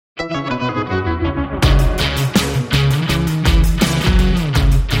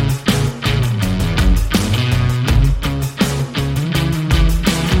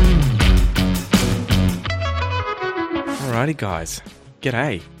Alrighty guys,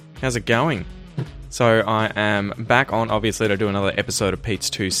 g'day, how's it going? So I am back on, obviously, to do another episode of Pete's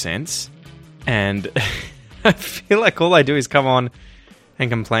 2 Cents, and I feel like all I do is come on and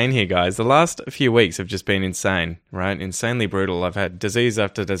complain here, guys. The last few weeks have just been insane, right? Insanely brutal. I've had disease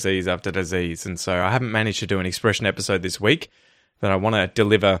after disease after disease, and so I haven't managed to do an expression episode this week, but I want to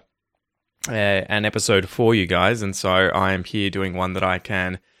deliver an episode for you guys, and so I am here doing one that I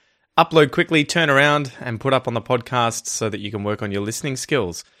can upload quickly, turn around, and put up on the podcast so that you can work on your listening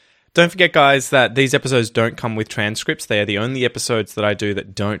skills. Don't forget, guys, that these episodes don't come with transcripts. They are the only episodes that I do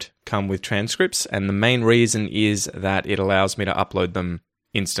that don't come with transcripts, and the main reason is that it allows me to upload them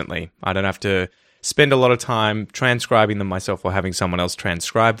instantly. I don't have to spend a lot of time transcribing them myself or having someone else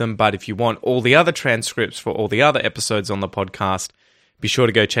transcribe them, but if you want all the other transcripts for all the other episodes on the podcast, be sure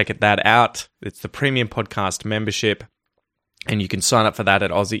to go check that out. It's the Premium Podcast membership, and you can sign up for that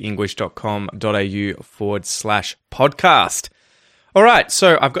at aussieenglish.com.au/podcast. All right,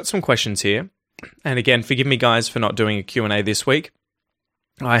 so I've got some questions here. And again, forgive me, guys, for not doing a Q&A this week.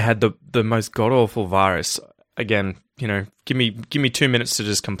 I had the most god-awful virus. Again, you know, give me 2 minutes to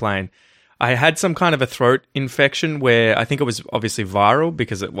just complain. I had some kind of a throat infection where I think it was obviously viral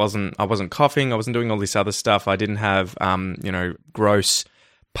because I wasn't coughing, I wasn't doing all this other stuff. I didn't have, gross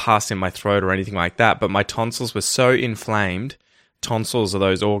pus in my throat or anything like that, but my tonsils were so inflamed. Tonsils are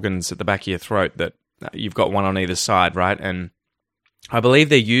those organs at the back of your throat that you've got one on either side, right? And I believe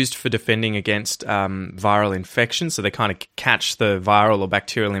they're used for defending against viral infection, so they kind of catch the viral or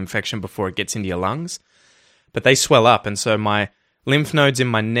bacterial infection before it gets into your lungs. But they swell up, and so my lymph nodes in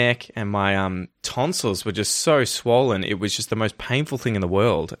my neck and my tonsils were just so swollen. It was just the most painful thing in the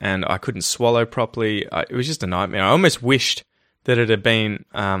world, and I couldn't swallow properly. It was just a nightmare. I almost wished that it had been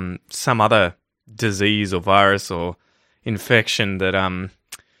some other disease or virus or infection that,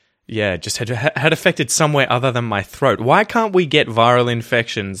 just had affected somewhere other than my throat. Why can't we get viral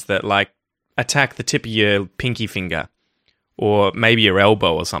infections that, like, attack the tip of your pinky finger or maybe your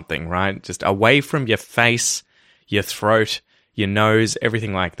elbow or something, right? Just away from your face, your throat, your nose,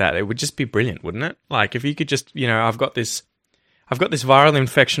 everything like that. It would just be brilliant, wouldn't it? Like, if you could just, I've got this viral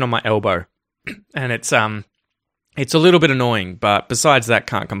infection on my elbow, and it's a little bit annoying, but besides that,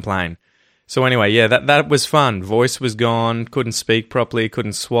 can't complain. So anyway, yeah, that was fun. Voice was gone, couldn't speak properly,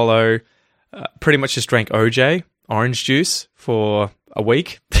 couldn't swallow. Pretty much just drank OJ, orange juice, for a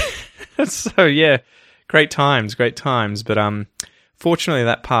week. So yeah, great times. But fortunately,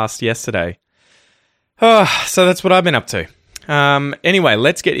 that passed yesterday. Oh, so that's what I've been up to. Anyway,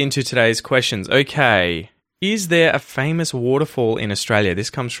 let's get into today's questions. Okay, is there a famous waterfall in Australia? This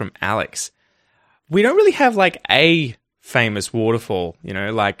comes from Alex. We don't really have like a famous waterfall,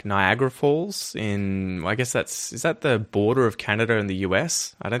 like Niagara Falls is that the border of Canada and the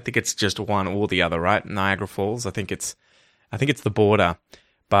US? I don't think it's just one or the other, right? Niagara Falls, I think it's the border,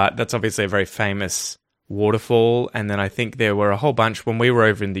 but that's obviously a very famous waterfall. And then I think there were a whole bunch when we were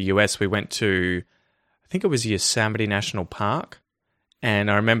over in the US. We went to, I think it was Yosemite National Park,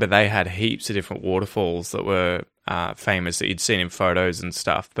 and I remember they had heaps of different waterfalls that were famous that you'd seen in photos and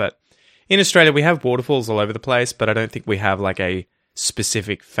stuff. But in Australia, we have waterfalls all over the place, but I don't think we have like a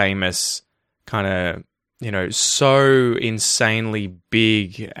specific famous kind of, so insanely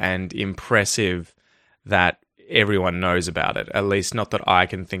big and impressive that everyone knows about it. At least not that I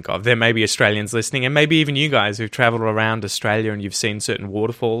can think of. There may be Australians listening, and maybe even you guys who've traveled around Australia and you've seen certain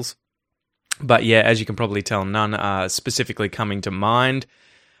waterfalls. But yeah, as you can probably tell, none are specifically coming to mind.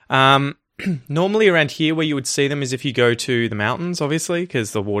 Normally around here where you would see them is if you go to the mountains, obviously,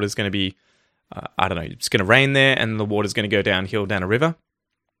 because the water's going to be, it's going to rain there and the water's going to go downhill down a river.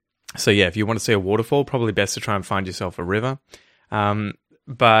 So yeah, if you want to see a waterfall, probably best to try and find yourself a river.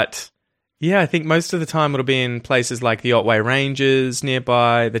 But yeah, I think most of the time it'll be in places like the Otway Ranges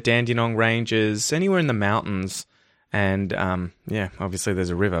nearby, the Dandenong Ranges, anywhere in the mountains. And obviously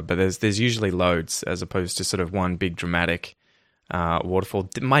there's a river, but there's usually loads as opposed to sort of one big dramatic waterfall.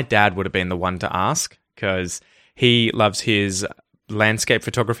 My dad would have been the one to ask because he loves his landscape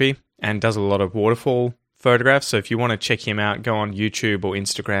photography and does a lot of waterfall photographs. So if you want to check him out, go on YouTube or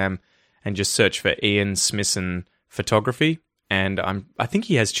Instagram and just search for Ian Smithson Photography. And I think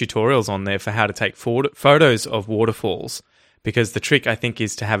he has tutorials on there for how to take photos of waterfalls, because the trick, I think,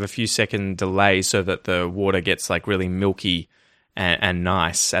 is to have a few second delay so that the water gets like really milky and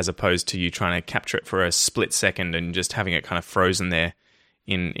nice, as opposed to you trying to capture it for a split second and just having it kind of frozen there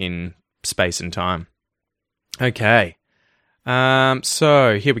in space and time. Okay.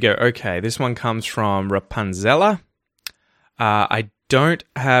 So here we go. Okay, this one comes from Rapunzella. I don't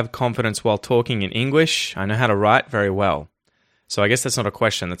have confidence while talking in English. I know how to write very well. So I guess that's not a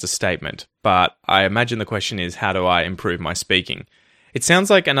question, that's a statement. But I imagine the question is, how do I improve my speaking? It sounds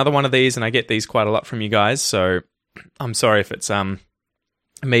like another one of these, and I get these quite a lot from you guys, so I'm sorry if it's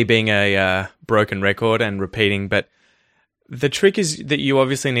me being a broken record and repeating, but the trick is that you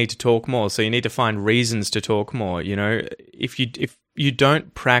obviously need to talk more, so you need to find reasons to talk more. You know, if you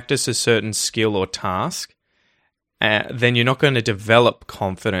don't practice a certain skill or task, then you're not going to develop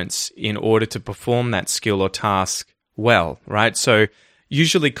confidence in order to perform that skill or task well, right? So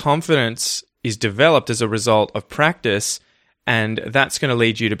usually confidence is developed as a result of practice, and that's going to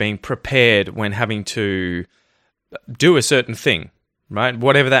lead you to being prepared when having to do a certain thing, right?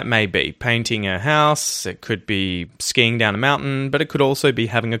 Whatever that may be. Painting a house, it could be skiing down a mountain, but it could also be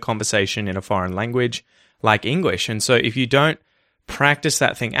having a conversation in a foreign language like English. And so if you don't practice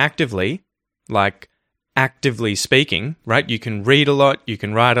that thing actively, like actively speaking, right? You can read a lot, you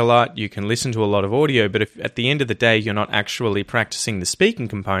can write a lot, you can listen to a lot of audio, but if at the end of the day you're not actually practicing the speaking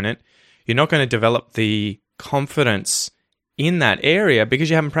component, you're not going to develop the confidence in that area because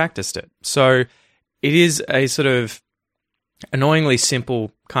you haven't practiced it. So it is a sort of annoyingly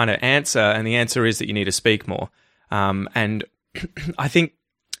simple kind of answer, and the answer is that you need to speak more. And I think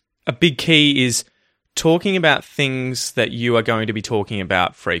a big key is talking about things that you are going to be talking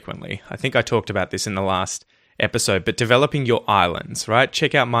about frequently. I think I talked about this in the last episode, but developing your islands, right?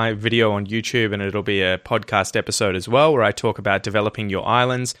 Check out my video on YouTube, and it'll be a podcast episode as well where I talk about developing your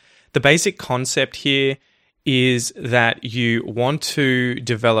islands. The basic concept here is that you want to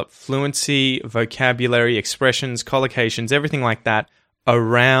develop fluency, vocabulary, expressions, collocations, everything like that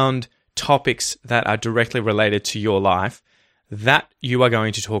around topics that are directly related to your life that you are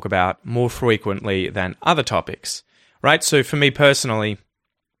going to talk about more frequently than other topics, right? So for me personally,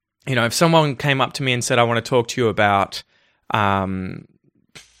 you know, if someone came up to me and said, I want to talk to you about, I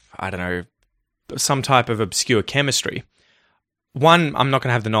don't know, some type of obscure chemistry, one, I'm not going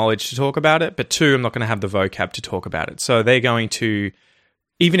to have the knowledge to talk about it, but two, I'm not going to have the vocab to talk about it. So they're going to,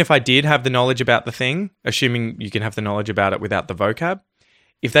 even if I did have the knowledge about the thing, assuming you can have the knowledge about it without the vocab,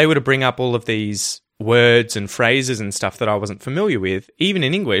 if they were to bring up all of these words and phrases and stuff that I wasn't familiar with, even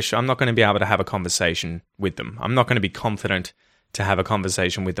in English, I'm not going to be able to have a conversation with them. I'm not going to be confident to have a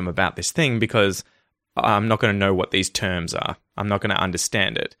conversation with them about this thing because I'm not going to know what these terms are. I'm not going to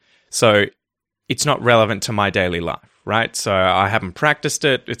understand it. So it's not relevant to my daily life, right? So I haven't practiced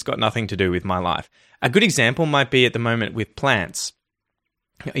it. It's got nothing to do with my life. A good example might be at the moment with plants.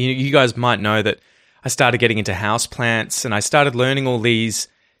 You guys might know that I started getting into house plants, and I started learning all these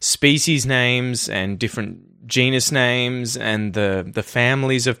species names and different genus names and the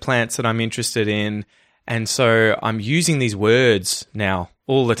families of plants that I'm interested in. And so I'm using these words now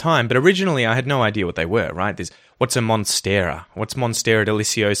all the time, but originally I had no idea what they were, right? What's a monstera? What's Monstera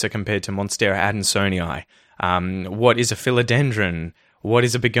deliciosa compared to Monstera adansonii? What is a philodendron? What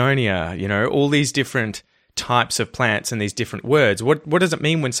is a begonia? You know, all these different types of plants and these different words. What does it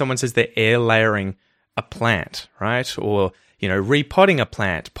mean when someone says they're air layering a plant, right? Or, you know, repotting a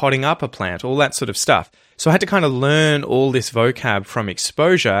plant, potting up a plant, all that sort of stuff. So I had to kind of learn all this vocab from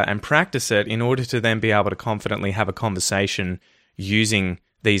exposure and practice it in order to then be able to confidently have a conversation using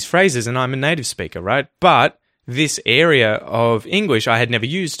these phrases. And I'm a native speaker, right? But this area of English I had never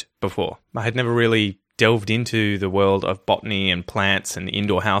used before. I had never really delved into the world of botany and plants and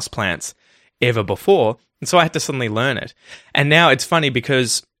indoor house plants ever before. And so I had to suddenly learn it. And now it's funny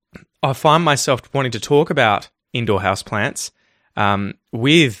because I find myself wanting to talk about indoor house plants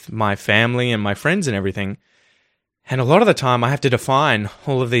with my family and my friends and everything. And a lot of the time I have to define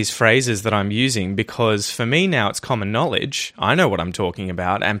all of these phrases that I'm using because for me now it's common knowledge. I know what I'm talking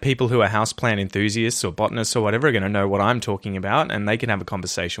about, and people who are houseplant enthusiasts or botanists or whatever are going to know what I'm talking about, and they can have a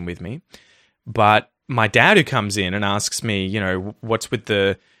conversation with me. But my dad who comes in and asks me, you know, what's with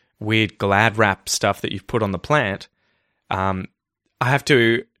the weird Glad wrap stuff that you've put on the plant, I have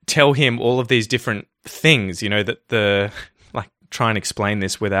to tell him all of these different things, you know, that try and explain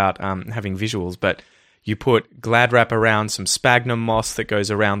this without having visuals, but you put Glad wrap around some sphagnum moss that goes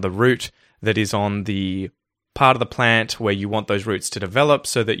around the root that is on the part of the plant where you want those roots to develop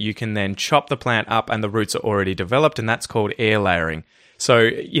so that you can then chop the plant up and the roots are already developed, and that's called air layering. So,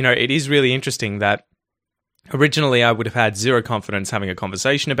 you know, it is really interesting that originally I would have had zero confidence having a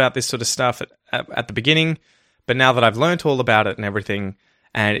conversation about this sort of stuff at the beginning, but now that I've learned all about it and everything,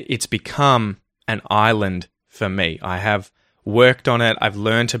 and it's become an island for me. I have worked on it. I've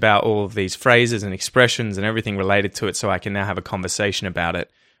learned about all of these phrases and expressions and everything related to it, so I can now have a conversation about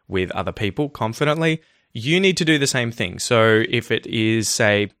it with other people confidently. You need to do the same thing. So if it is,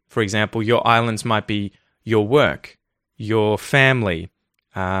 say, for example, your islands might be your work, your family,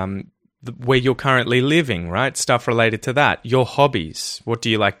 where you're currently living, right? Stuff related to that. Your hobbies. What do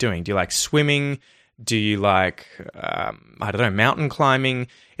you like doing? Do you like swimming? Do you like, mountain climbing?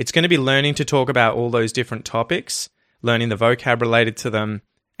 It's going to be learning to talk about all those different topics, learning the vocab related to them.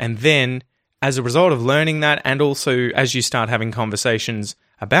 And then as a result of learning that, and also as you start having conversations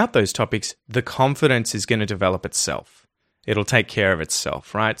about those topics, the confidence is going to develop itself. It'll take care of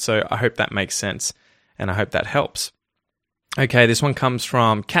itself, right? So I hope that makes sense, and I hope that helps. Okay, this one comes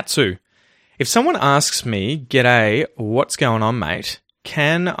from Katsu. If someone asks me, "G'day, what's going on, mate?"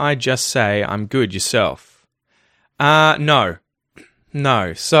 can I just say, "I'm good, yourself"? No.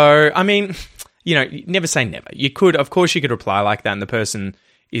 So, I mean, never say never. Of course you could reply like that, and the person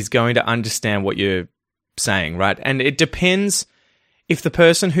is going to understand what you're saying, right? And it depends if the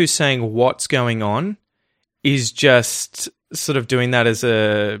person who's saying what's going on is just sort of doing that as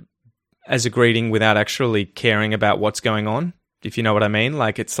a greeting without actually caring about what's going on, if you know what I mean.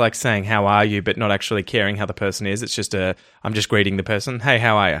 Like, it's like saying, "How are you?" but not actually caring how the person is. It's just I'm just greeting the person. "Hey,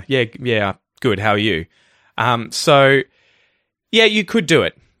 how are you?" Yeah, good. How are you? So, yeah, you could do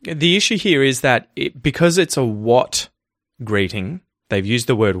it. The issue here is that because it's a what greeting, they've used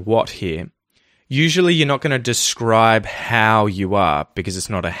the word what here. Usually you're not going to describe how you are because it's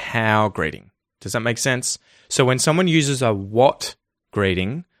not a how greeting. Does that make sense? So when someone uses a what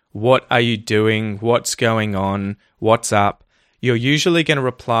greeting, what are you doing? What's going on? What's up? You're usually going to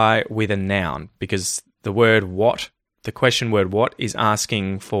reply with a noun because the word what, the question word what, is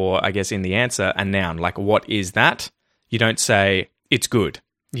asking for, I guess, in the answer, a noun. Like, what is that? You don't say, "It's good."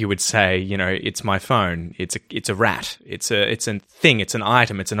 You would say, "It's my phone. It's a rat. It's a thing. It's an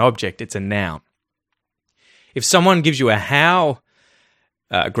item. It's an object. It's a noun." If someone gives you a how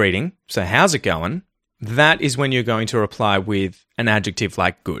greeting, so "How's it going?" that is when you're going to reply with an adjective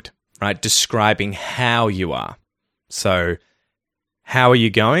like good, right? Describing how you are. So, "How are you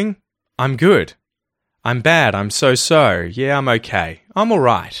going?" "I'm good." "I'm bad." "I'm so-so." "Yeah, I'm okay." "I'm all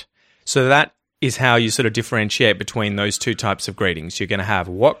right." So that is how you sort of differentiate between those two types of greetings. You're going to have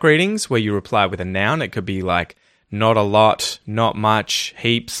what greetings where you reply with a noun. It could be like not a lot, not much,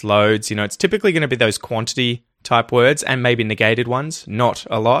 heaps, loads. It's typically going to be those quantity type words and maybe negated ones. Not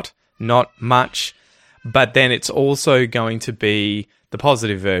a lot, not much. But then it's also going to be the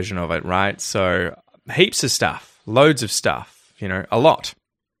positive version of it, right? So heaps of stuff, loads of stuff, a lot.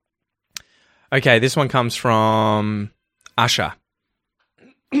 Okay, this one comes from Asha.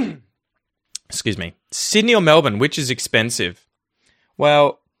 Excuse me. Sydney or Melbourne, which is expensive?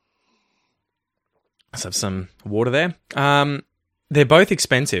 Well, let's have some water there. They're both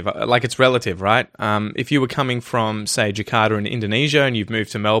expensive. Like, it's relative, right? If you were coming from, say, Jakarta in Indonesia and you've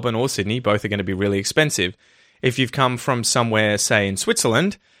moved to Melbourne or Sydney, both are going to be really expensive. If you've come from somewhere, say, in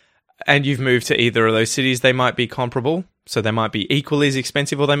Switzerland, and you've moved to either of those cities, they might be comparable. So they might be equally as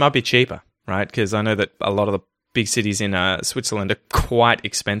expensive, or they might be cheaper, right? Because I know that a lot of the big cities in Switzerland are quite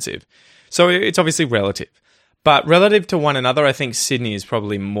expensive. So it's obviously relative. But relative to one another, I think Sydney is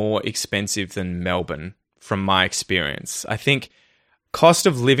probably more expensive than Melbourne from my experience. I think cost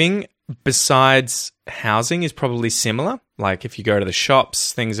of living besides housing is probably similar. Like, if you go to the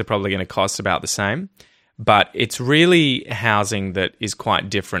shops, things are probably going to cost about the same. But it's really housing that is quite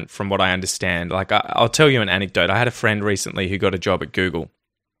different from what I understand. Like, I'll tell you an anecdote. I had a friend recently who got a job at Google.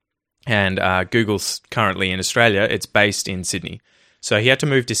 And Google's currently in Australia. It's based in Sydney. So he had to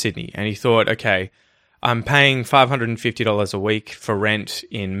move to Sydney, and he thought, okay, I'm paying $550 a week for rent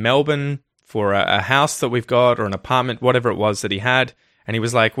in Melbourne for a house that we've got, or an apartment, whatever it was that he had. And he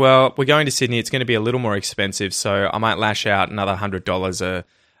was like, well, we're going to Sydney. It's going to be a little more expensive, so I might lash out another $100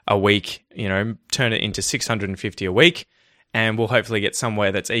 a week, turn it into $650 a week, and we'll hopefully get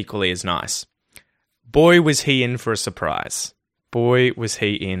somewhere that's equally as nice. Boy, was he in for a surprise. Boy, was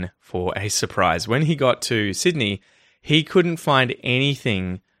he in for a surprise. When he got to Sydney, he couldn't find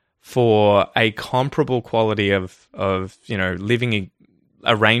anything for a comparable quality of living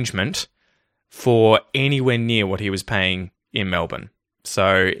arrangement for anywhere near what he was paying in Melbourne.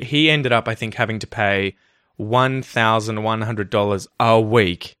 So he ended up, I think, having to pay $1,100 a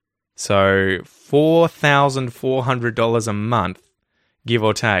week. So $4,400 a month, give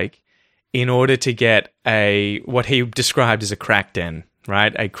or take, in order to get what he described as a crack den,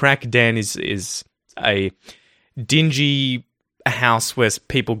 right? A crack den is a dingy house where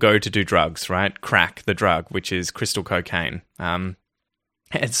people go to do drugs, right? Crack, the drug, which is crystal cocaine. And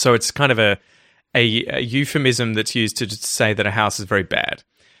so it's kind of a euphemism that's used to say that a house is very bad.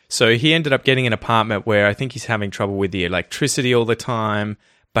 So he ended up getting an apartment where I think he's having trouble with the electricity all the time,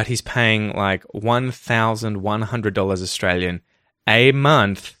 but he's paying like $1,100 Australian a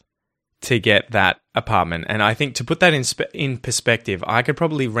month to get that apartment. And I think to put that in perspective, I could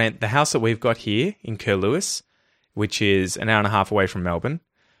probably rent the house that we've got here in Curlewis, which is an hour and a half away from Melbourne.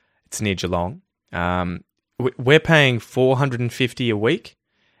 It's near Geelong. We're paying $450 a week.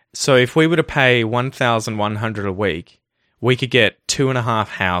 So if we were to pay $1,100 a week, we could get 2.5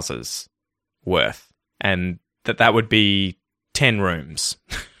 houses worth. And that would be 10 rooms,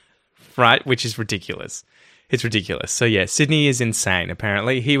 right? Which is ridiculous. It's ridiculous. So yeah, Sydney is insane,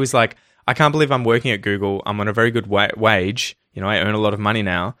 apparently. He was like, I can't believe I'm working at Google. I'm on a very good wage. You know, I earn a lot of money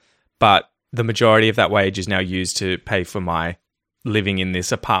now, but the majority of that wage is now used to pay for my living in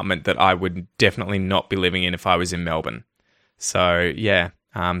this apartment that I would definitely not be living in if I was in Melbourne. So yeah,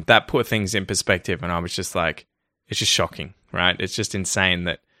 that put things in perspective, and I was just like, it's just shocking, right? It's just insane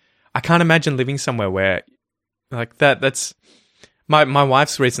that I can't imagine living somewhere where like that's my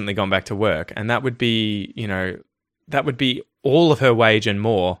wife's recently gone back to work, and that would be, you know, that would be all of her wage and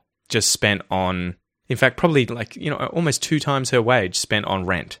more just spent on, in fact, probably like, you know, almost 2 times her wage spent on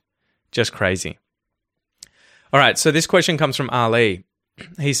rent. Just crazy. All right, so this question comes from Ali.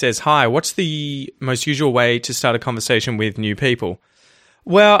 He says, hi, what's the most usual way to start a conversation with new people?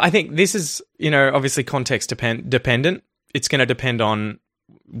 Well, I think this is, you know, obviously context dependent. It's going to depend on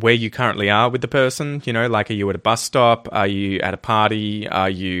where you currently are with the person. You know, like, are you at a bus stop? Are you at a party? Are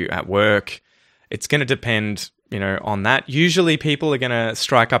you at work? It's going to depend, you know, on that. Usually people are going to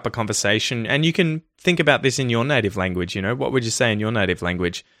strike up a conversation, and you can think about this in your native language. You know, what would you say in your native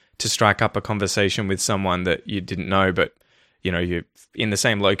language to strike up a conversation with someone that you didn't know, but, you know, you're in the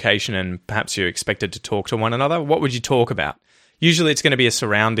same location and perhaps you're expected to talk to one another? What would you talk about? Usually it's going to be a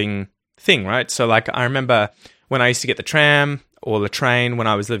surrounding thing, right? So like, I remember when I used to get the tram or the train when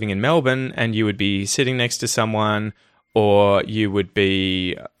I was living in Melbourne, and you would be sitting next to someone, or you would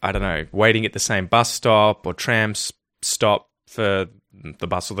be, I don't know, waiting at the same bus stop or tram stop for the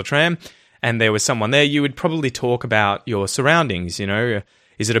bus or the tram, and there was someone there, you would probably talk about your surroundings. You know,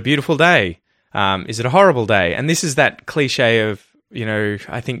 is it a beautiful day? Is it a horrible day? And this is that cliche of, you know,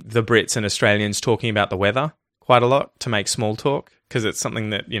 I think the Brits and Australians talking about the weather quite a lot to make small talk, because it's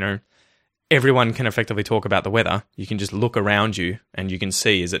something that, you know, everyone can effectively talk about the weather. You can just look around you and you can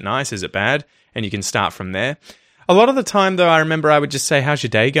see, is it nice? Is it bad? And you can start from there. A lot of the time, though, I remember I would just say, how's your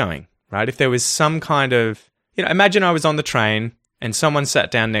day going? Right? If there was some kind of, you know, imagine I was on the train and someone sat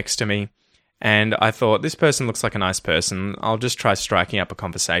down next to me and I thought, this person looks like a nice person. I'll just try striking up a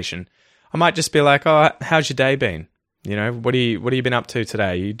conversation. I might just be like, oh, how's your day been? You know, what have you been up to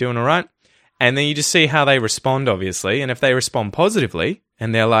today? Are you doing all right? And then you just see how they respond, obviously. And if they respond positively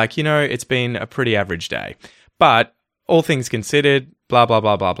and they're like, you know, it's been a pretty average day, but all things considered, blah, blah,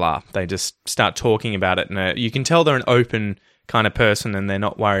 blah, blah, blah. They just start talking about it. And you can tell they're an open kind of person and they're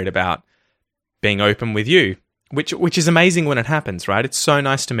not worried about being open with you, which is amazing when it happens, right? It's so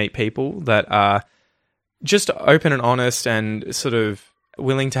nice to meet people that are just open and honest and sort of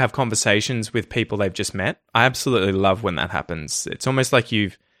willing to have conversations with people they've just met. I absolutely love when that happens. It's almost like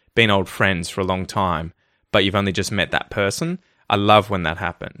you've been old friends for a long time, but you've only just met that person. I love when that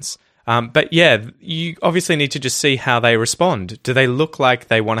happens. But yeah, you obviously need to just see how they respond. Do they look like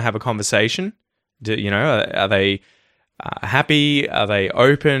they want to have a conversation? Are they happy? Are they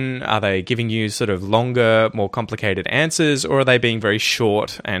open? Are they giving you sort of longer, more complicated answers? Or are they being very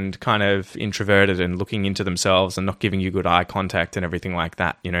short and kind of introverted and looking into themselves and not giving you good eye contact and everything like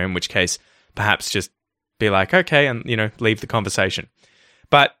that? You know, in which case, perhaps just be like, okay, and, you know, leave the conversation.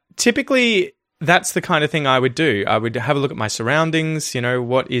 But typically, that's the kind of thing I would do. I would have a look at my surroundings. You know,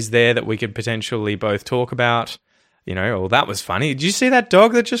 what is there that we could potentially both talk about? You know, oh, that was funny. Did you see that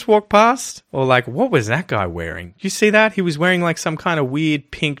dog that just walked past? Or like, what was that guy wearing? Did you see that? He was wearing like some kind of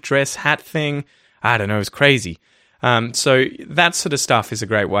weird pink dress hat thing. I don't know. It was crazy. So that sort of stuff is a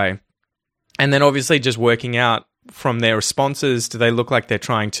great way. And then obviously just working out from their responses. Do they look like they're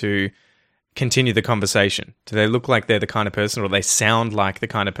trying to continue the conversation? Do they look like they're the kind of person, or they sound like the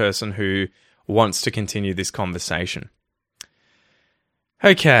kind of person who wants to continue this conversation?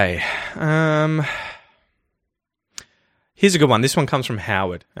 Okay. Here's a good one. This one comes from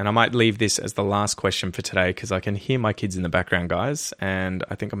Howard, and I might leave this as the last question for today because I can hear my kids in the background, guys, and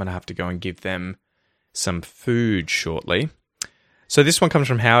I think I'm going to have to go and give them some food shortly. So this one comes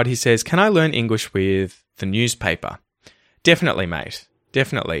from Howard. He says, can I learn English with the newspaper? Definitely, mate.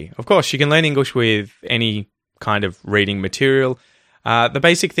 Definitely. Of course, you can learn English with any kind of reading material. The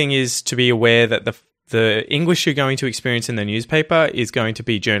basic thing is to be aware that the English you're going to experience in the newspaper is going to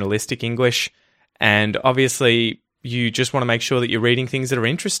be journalistic English. And obviously, you just want to make sure that you're reading things that are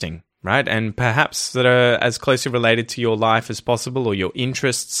interesting, right? And perhaps that are as closely related to your life as possible or your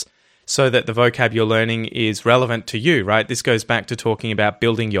interests. so that the vocab you're learning is relevant to you, right? This goes back to talking about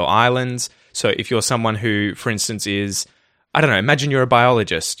building your islands. So if you're someone who, for instance, is, I don't know, imagine you're a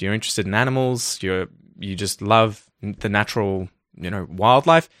biologist, you're interested in animals, you just love the natural,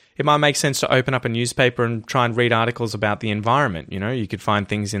 wildlife. It might make sense to open up a newspaper and try and read articles about the environment. You could find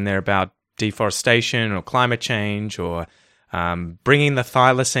things in there about deforestation or climate change or bringing the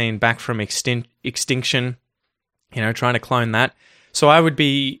thylacine back from extinction, trying to clone that. So I would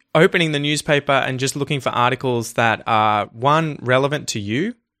be opening the newspaper and just looking for articles that are, one, relevant to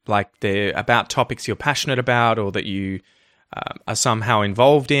you, like they're about topics you're passionate about or that you are somehow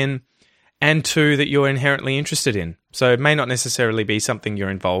involved in, and two, that you're inherently interested in. So it may not necessarily be something you're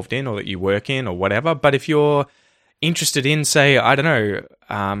involved in or that you work in or whatever, but if you're interested in, say, I don't know,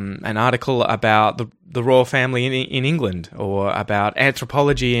 an article about the royal family in England or about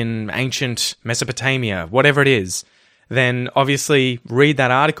anthropology in ancient Mesopotamia, whatever it is, then obviously read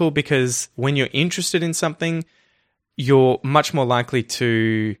that article, because when you're interested in something, you're much more likely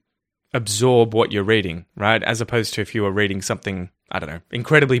to absorb what you're reading, right? As opposed to if you were reading something, I don't know,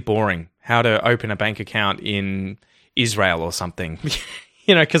 incredibly boring, how to open a bank account in Israel or something,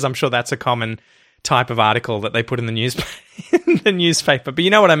 because I'm sure that's a common type of article that they put in the newspaper. But you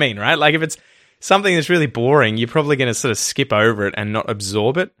know what I mean, right? Like if it's something that's really boring, you're probably going to sort of skip over it and not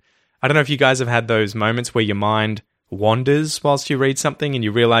absorb it. I don't know if you guys have had those moments where your mind wanders whilst you read something and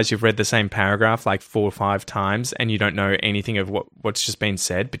you realize you've read the same paragraph like 4 or 5 times and you don't know anything of what's just been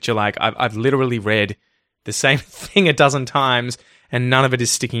said, but you're like, I've literally read the same thing a dozen times and none of it is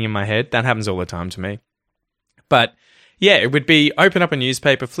sticking in my head. That happens all the time to me. But yeah, it would be open up a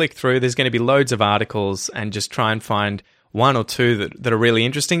newspaper, flick through, there's going to be loads of articles, and just try and find 1 or 2 that are really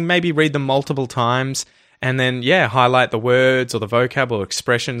interesting. Maybe read them multiple times and then, highlight the words or the vocab or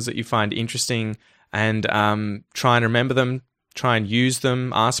expressions that you find interesting, and try and remember them, try and use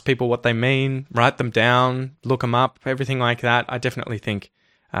them, ask people what they mean, write them down, look them up, everything like that. I definitely think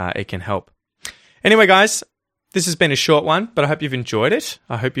it can help. Anyway, guys, this has been a short one, but I hope you've enjoyed it.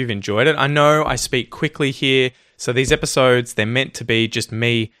 I know I speak quickly here, so these episodes, they're meant to be just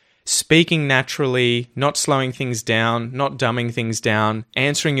me speaking naturally, not slowing things down, not dumbing things down,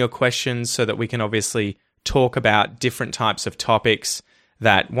 answering your questions so that we can obviously talk about different types of topics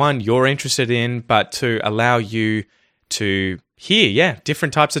that, 1, you're interested in, but to allow you to hear,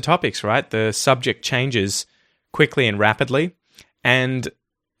 different types of topics, right? The subject changes quickly and rapidly, and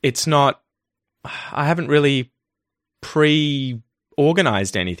it's not, I haven't really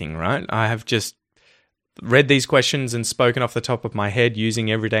pre-organized anything, right? I have just read these questions and spoken off the top of my head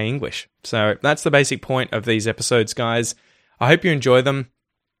using everyday English. So that's the basic point of these episodes, guys. I hope you enjoy them.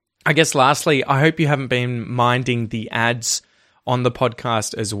 I guess lastly, I hope you haven't been minding the ads on the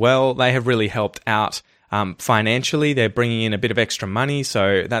podcast as well. They have really helped out financially. They're bringing in a bit of extra money,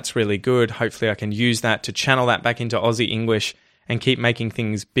 so that's really good. Hopefully I can use that to channel that back into Aussie English and keep making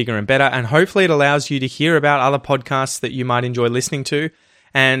things bigger and better. And hopefully it allows you to hear about other podcasts that you might enjoy listening to.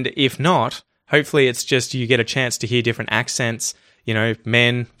 And if not, hopefully it's just you get a chance to hear different accents,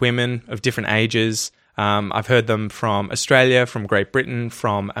 men, women of different ages. I've heard them from Australia, from Great Britain,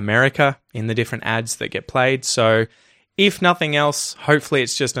 from America in the different ads that get played. So if nothing else, hopefully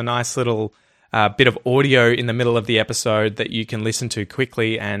it's just a nice little bit of audio in the middle of the episode that you can listen to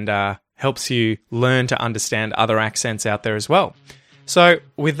quickly and helps you learn to understand other accents out there as well. So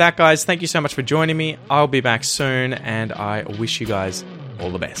with that, guys, thank you so much for joining me. I'll be back soon, and I wish you guys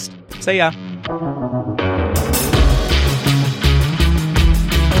all the best. See ya.